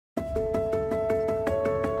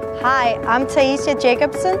Hi, I'm Taisia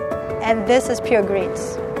Jacobson, and this is Pure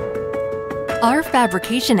Greens. Our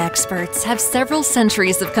fabrication experts have several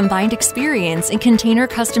centuries of combined experience in container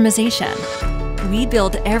customization. We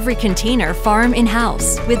build every container farm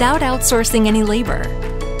in-house without outsourcing any labor.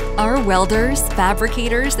 Our welders,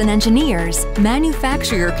 fabricators, and engineers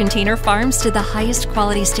manufacture your container farms to the highest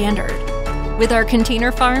quality standard. With our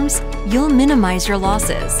container farms, you'll minimize your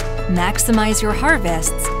losses, maximize your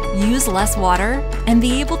harvests, use less water, and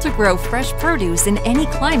be able to grow fresh produce in any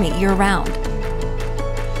climate year-round.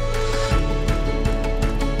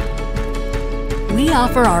 We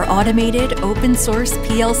offer our automated open-source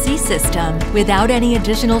PLC system without any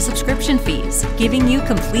additional subscription fees, giving you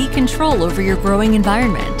complete control over your growing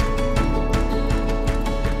environment.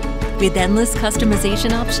 With endless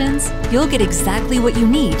customization options, you'll get exactly what you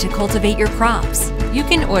need to cultivate your crops. You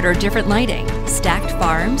can order different lighting, stacked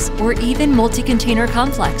farms, or even multi-container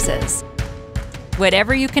complexes.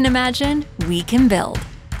 Whatever you can imagine, we can build.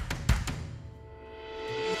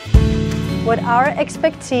 With our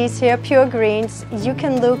expertise here at Pure Greens, you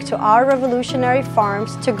can look to our revolutionary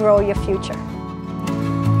farms to grow your future.